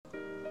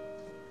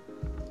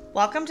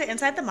Welcome to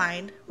Inside the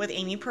Mind with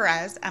Amy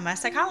Perez, MS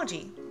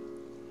Psychology.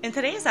 In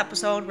today's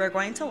episode, we're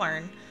going to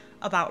learn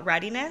about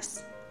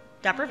readiness,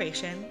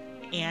 deprivation,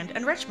 and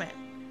enrichment.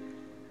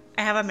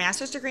 I have a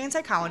master's degree in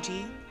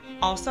psychology.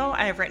 Also,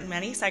 I have written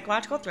many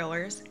psychological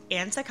thrillers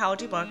and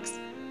psychology books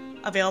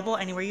available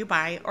anywhere you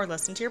buy or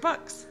listen to your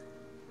books.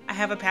 I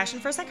have a passion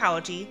for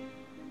psychology,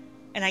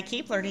 and I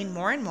keep learning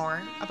more and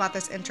more about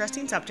this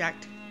interesting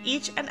subject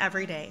each and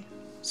every day.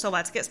 So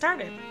let's get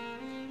started.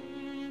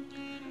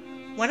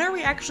 When are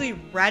we actually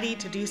ready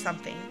to do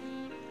something?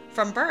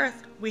 From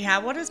birth, we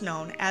have what is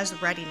known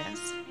as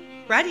readiness.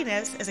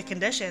 Readiness is a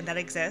condition that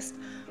exists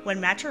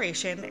when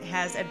maturation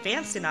has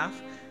advanced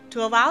enough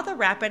to allow the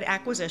rapid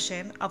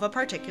acquisition of a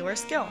particular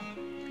skill.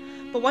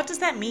 But what does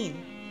that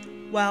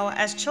mean? Well,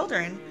 as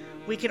children,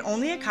 we can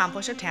only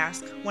accomplish a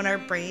task when our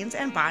brains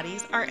and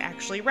bodies are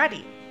actually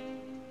ready.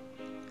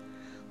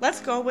 Let's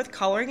go with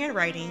coloring and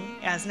writing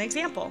as an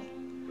example.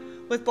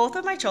 With both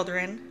of my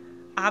children,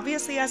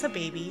 obviously as a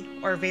baby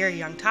or a very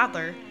young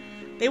toddler,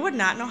 they would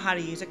not know how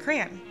to use a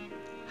crayon.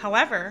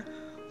 However,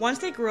 once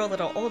they grew a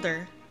little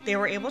older, they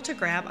were able to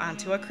grab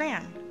onto a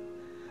crayon.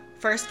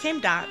 First came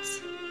dots,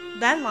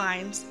 then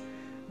lines,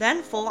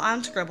 then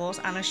full-on scribbles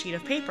on a sheet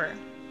of paper.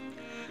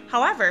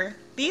 However,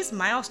 these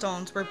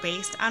milestones were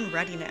based on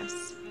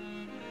readiness.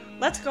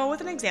 Let's go with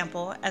an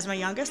example as my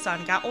youngest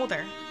son got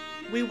older.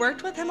 We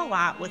worked with him a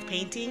lot with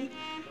painting,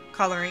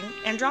 coloring,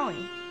 and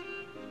drawing.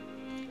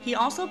 He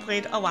also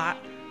played a lot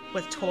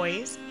with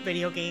toys,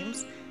 video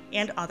games,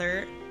 and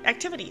other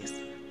activities.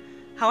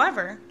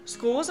 However,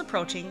 school was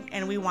approaching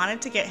and we wanted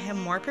to get him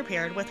more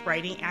prepared with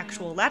writing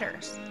actual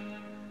letters.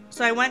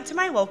 So I went to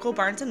my local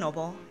Barnes &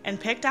 Noble and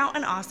picked out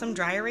an awesome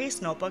dry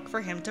erase notebook for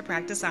him to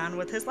practice on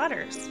with his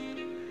letters.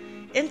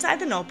 Inside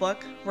the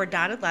notebook were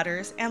dotted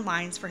letters and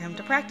lines for him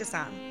to practice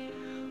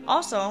on.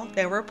 Also,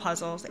 there were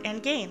puzzles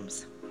and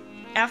games.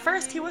 At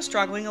first, he was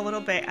struggling a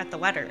little bit at the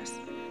letters.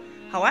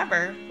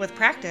 However, with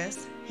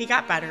practice, he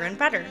got better and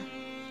better.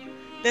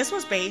 This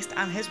was based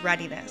on his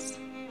readiness.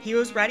 He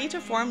was ready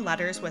to form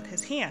letters with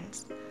his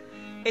hands.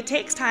 It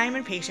takes time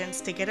and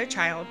patience to get a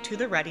child to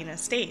the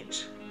readiness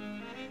stage.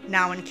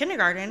 Now in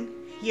kindergarten,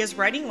 he is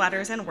writing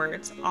letters and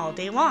words all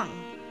day long.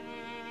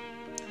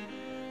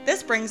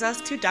 This brings us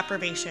to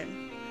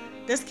deprivation.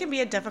 This can be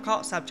a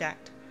difficult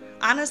subject.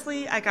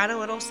 Honestly, I got a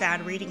little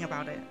sad reading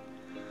about it.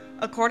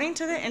 According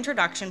to the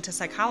Introduction to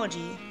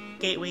Psychology,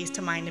 Gateways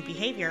to Mind and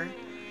Behavior,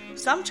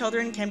 some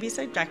children can be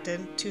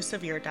subjected to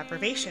severe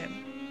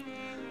deprivation.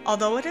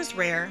 Although it is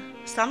rare,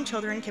 some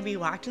children can be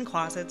locked in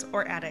closets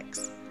or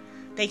attics.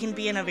 They can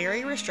be in a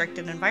very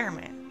restricted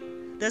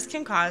environment. This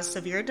can cause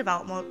severe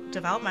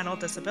developmental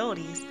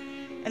disabilities,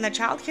 and the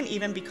child can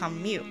even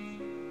become mute.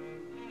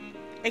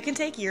 It can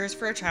take years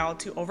for a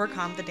child to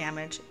overcome the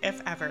damage, if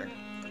ever.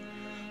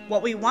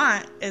 What we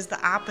want is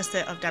the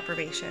opposite of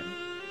deprivation,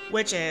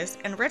 which is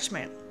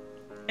enrichment.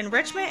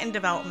 Enrichment in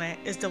development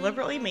is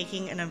deliberately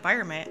making an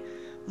environment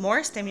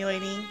more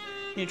stimulating,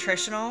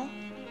 nutritional,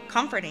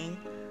 comforting,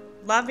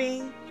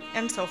 loving,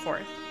 and so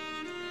forth.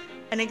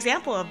 An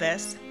example of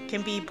this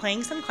can be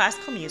playing some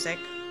classical music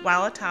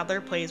while a toddler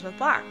plays with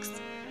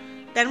blocks.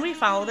 Then we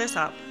follow this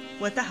up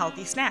with a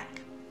healthy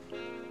snack.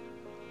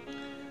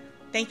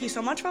 Thank you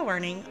so much for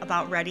learning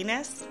about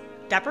readiness,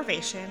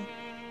 deprivation,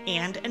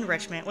 and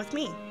enrichment with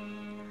me.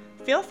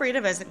 Feel free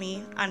to visit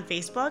me on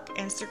Facebook,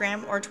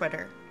 Instagram, or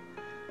Twitter.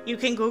 You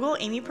can Google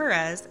Amy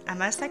Perez,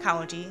 MS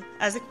Psychology,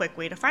 as a quick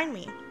way to find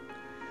me.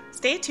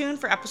 Stay tuned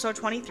for episode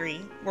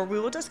 23, where we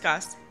will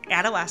discuss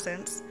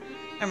adolescence,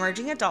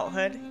 emerging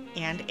adulthood,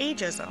 and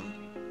ageism.